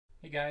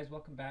guys,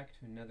 welcome back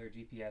to another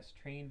GPS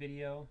training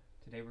video.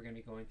 Today we're going to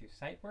be going through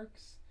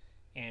Siteworks,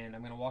 and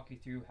I'm going to walk you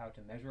through how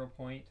to measure a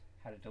point,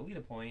 how to delete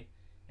a point,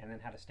 and then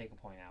how to stake a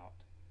point out.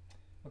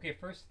 Okay,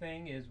 first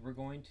thing is we're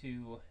going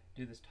to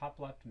do this top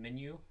left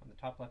menu on the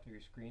top left of your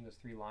screen, those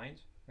three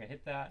lines. We're going to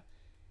hit that,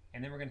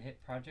 and then we're going to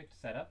hit Project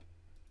Setup,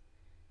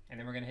 and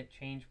then we're going to hit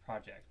Change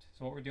Project.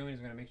 So what we're doing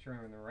is we're going to make sure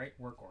we're in the right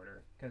work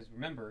order, because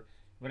remember,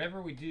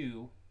 whatever we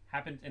do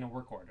happens in a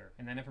work order,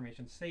 and that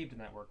information's saved in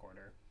that work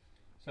order.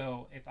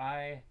 So if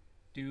I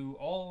do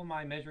all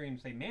my measuring,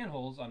 say,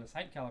 manholes on the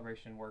site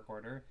calibration work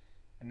order,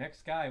 the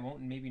next guy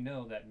won't maybe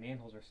know that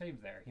manholes are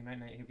saved there. He might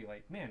not, he'll be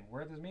like, man,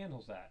 where are those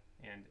manholes at?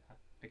 And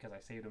because I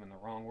saved them in the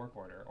wrong work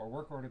order, or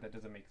work order that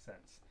doesn't make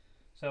sense.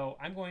 So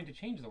I'm going to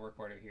change the work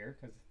order here,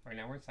 because right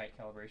now we're in site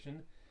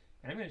calibration,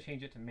 and I'm going to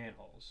change it to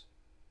manholes.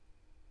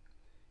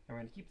 And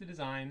we're going to keep the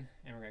design,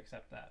 and we're going to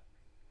accept that.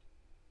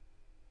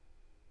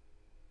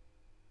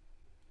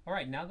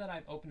 Alright, now that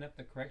I've opened up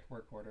the correct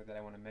work order that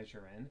I want to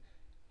measure in,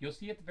 you'll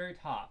see at the very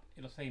top,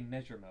 it'll say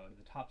measure mode.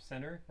 The top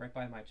center, right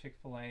by my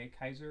Chick-fil-A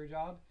Kaiser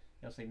job,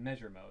 it'll say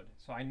measure mode.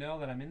 So I know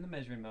that I'm in the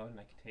measuring mode and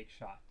I can take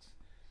shots.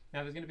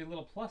 Now there's going to be a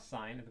little plus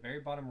sign at the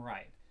very bottom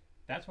right.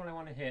 That's what I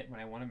want to hit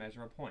when I want to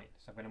measure a point.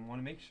 So I'm going to want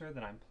to make sure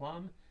that I'm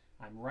plumb,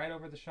 I'm right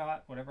over the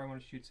shot, whatever I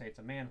want to shoot, say it's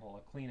a manhole,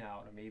 a clean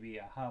out, or maybe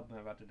a hub I'm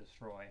about to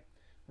destroy.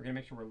 We're going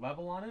to make sure we're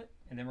level on it,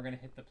 and then we're going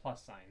to hit the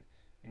plus sign.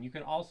 And you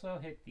can also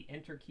hit the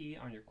enter key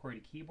on your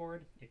QWERTY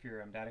keyboard if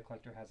your data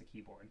collector has a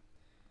keyboard.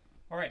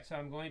 Alright, so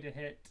I'm going to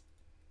hit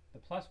the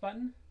plus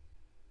button.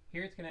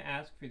 Here it's going to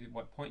ask for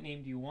what point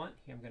name do you want.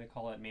 Here I'm going to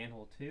call it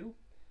manhole 2.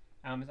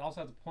 It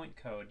also has a point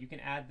code. You can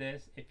add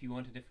this if you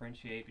want to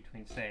differentiate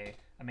between, say,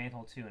 a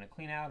manhole 2 and a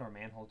clean out, or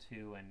manhole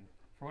 2 and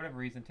for whatever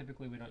reason,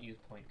 typically we don't use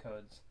point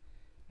codes.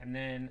 And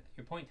then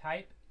your point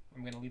type,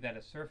 I'm going to leave that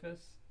as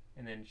surface,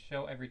 and then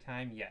show every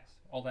time yes.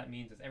 All that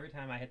means is every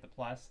time I hit the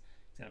plus,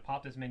 it's going to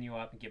pop this menu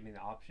up and give me the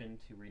option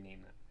to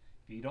rename them.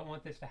 If you don't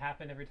want this to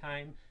happen every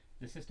time,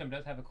 the system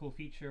does have a cool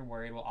feature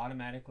where it will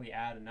automatically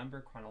add a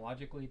number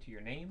chronologically to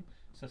your name.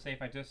 So say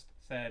if I just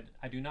said,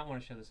 I do not want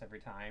to show this every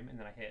time, and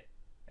then I hit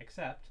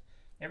accept,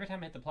 every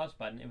time I hit the plus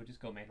button, it would just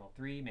go manhole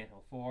 3,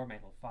 manhole 4,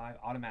 manhole 5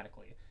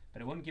 automatically,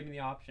 but it wouldn't give me the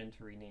option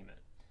to rename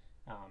it.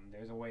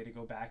 There's a way to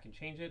go back and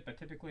change it, but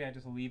typically I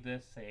just leave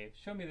this, say,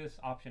 show me this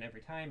option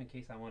every time in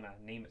case I want to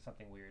name it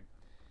something weird.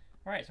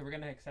 Alright, so we're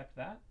going to accept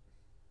that.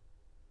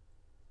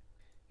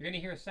 You're going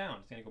to hear a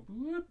sound. It's going to go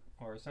boop,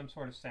 or some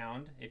sort of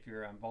sound if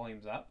your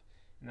volume's up,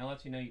 and that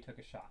lets you know you took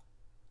a shot.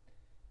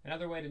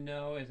 Another way to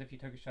know is if you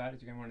took a shot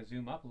is you're going to want to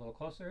zoom up a little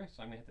closer.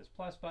 So I'm going to hit this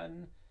plus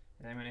button,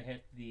 and I'm going to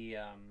hit the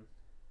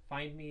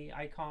find me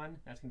icon.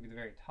 That's going to be the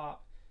very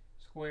top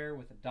square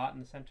with a dot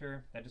in the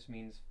center. That just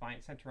means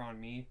find center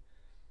on me.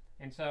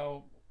 And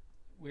so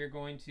we're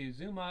going to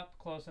zoom up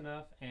close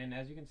enough, and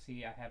as you can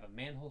see, I have a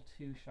manhole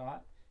 2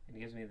 shot, and it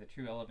gives me the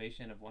true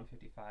elevation of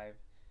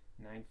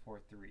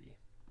 155,943.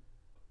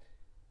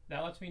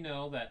 That lets me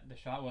know that the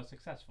shot was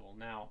successful.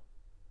 Now,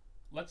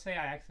 let's say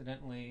I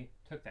accidentally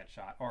took that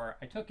shot, or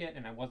I took it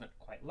and I wasn't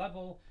quite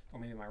level, or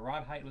maybe my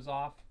rod height was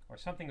off, or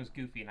something was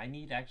goofy, and I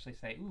need to actually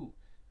say, ooh,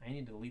 I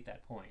need to delete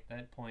that point.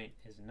 That point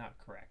is not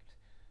correct.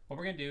 What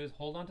we're going to do is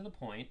hold on to the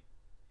point,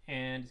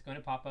 and it's going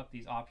to pop up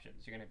these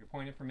options. You're going to have your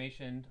point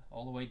information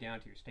all the way down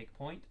to your stake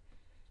point.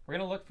 We're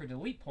going to look for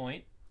delete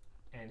point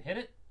and hit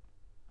it.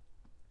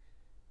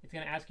 It's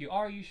going to ask you,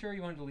 are you sure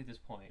you want to delete this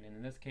point? And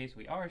in this case,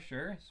 we are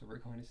sure, so we're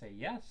going to say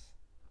yes.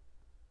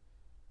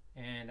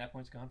 And that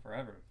point's gone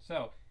forever.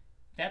 So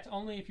that's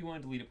only if you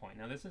want to delete a point.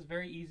 Now this is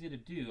very easy to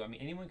do. I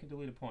mean, anyone can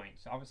delete a point.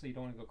 So obviously you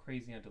don't want to go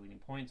crazy on deleting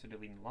points or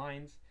deleting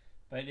lines,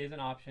 but it is an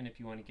option if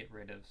you want to get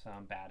rid of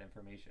some bad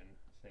information,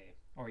 say,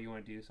 or you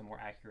want to do some more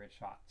accurate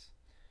shots.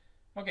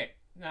 Okay,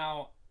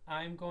 now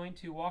I'm going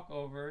to walk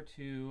over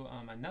to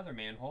another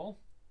manhole,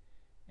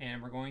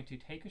 and we're going to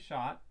take a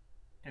shot,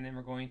 and then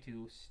we're going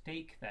to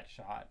stake that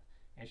shot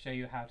and show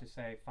you how to,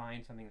 say,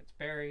 find something that's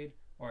buried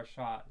or a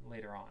shot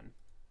later on.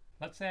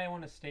 Let's say I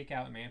want to stake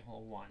out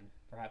manhole 1.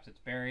 Perhaps it's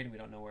buried and we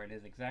don't know where it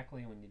is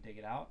exactly when you dig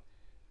it out.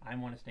 I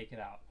want to stake it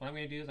out. What I'm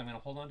going to do is I'm going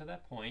to hold on to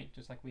that point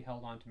just like we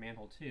held on to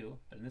manhole 2,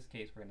 but in this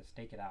case we're going to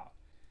stake it out.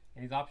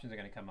 And these options are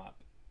going to come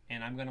up,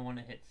 and I'm going to want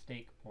to hit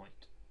stake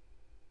point.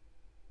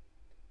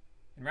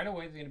 And right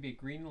away there's going to be a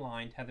green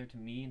line tethered to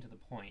me and to the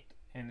point,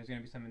 and there's going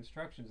to be some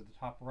instructions at the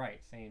top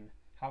right saying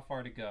how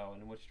far to go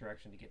and in which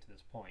direction to get to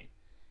this point.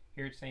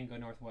 Here it's saying go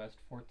northwest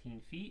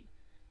 14 feet,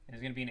 and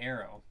there's going to be an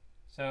arrow.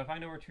 So if I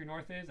know where true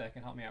north is, that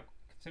can help me out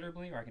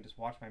considerably, or I can just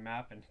watch my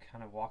map and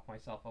kind of walk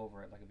myself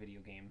over it like a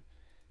video game.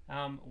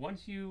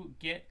 Once you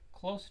get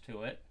close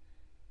to it,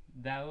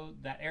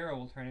 that arrow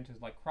will turn into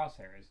like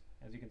crosshairs,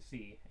 as you can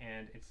see,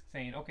 and it's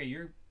saying, okay,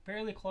 you're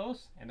fairly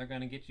close, and they're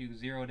going to get you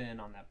zeroed in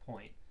on that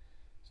point.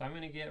 So I'm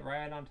going to get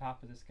right on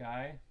top of this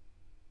guy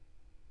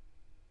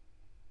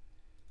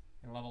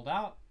and leveled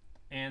out.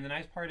 And the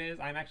nice part is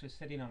I'm actually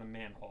sitting on a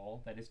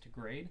manhole that is to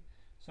grade,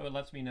 so it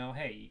lets me know,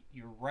 hey,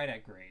 you're right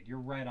at grade,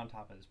 you're right on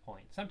top of this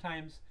point.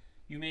 Sometimes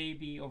you may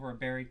be over a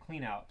buried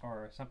cleanout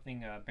or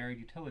something, buried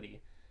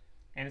utility,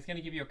 and it's going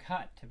to give you a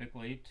cut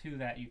typically to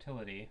that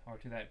utility or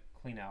to that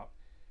clean out.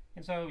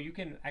 And so you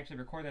can actually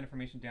record that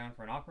information down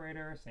for an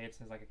operator. Say it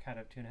says like a cut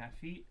of 2.5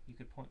 feet. You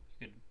could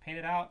paint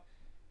it out,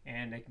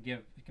 and it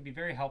can be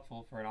very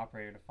helpful for an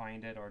operator to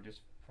find it, or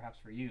just perhaps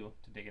for you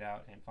to dig it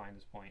out and find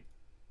this point.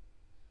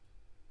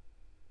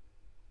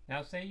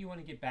 Now say you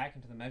want to get back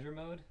into the measure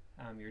mode.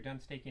 You're done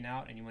staking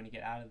out and you want to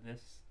get out of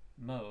this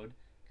mode,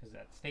 because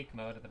that stake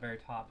mode at the very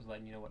top is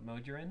letting you know what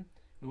mode you're in.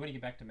 We want to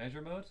get back to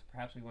measure mode, so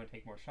perhaps we want to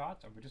take more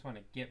shots, or we just want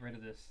to get rid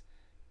of this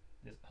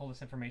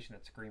information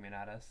that's screaming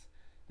at us.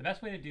 The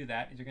best way to do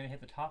that is you're going to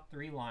hit the top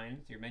 3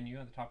 lines, your menu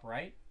on the top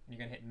right, and you're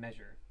going to hit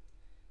measure.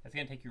 That's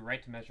going to take you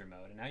right to measure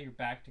mode, and now you're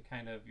back to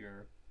kind of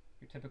your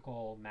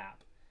typical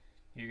map.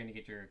 You're going to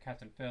get your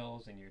cuts and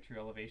fills and your true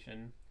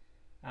elevation.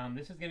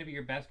 This is going to be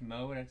your best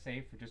mode, I'd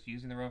say, for just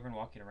using the rover and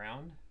walking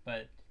around,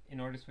 but in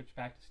order to switch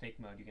back to stake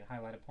mode, you can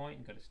highlight a point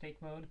and go to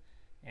stake mode,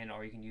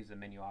 or you can use the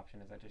menu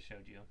option as I just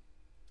showed you.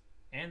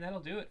 And that'll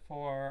do it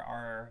for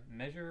our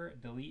measure,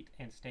 delete,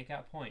 and stake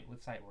out point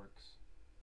with Siteworks.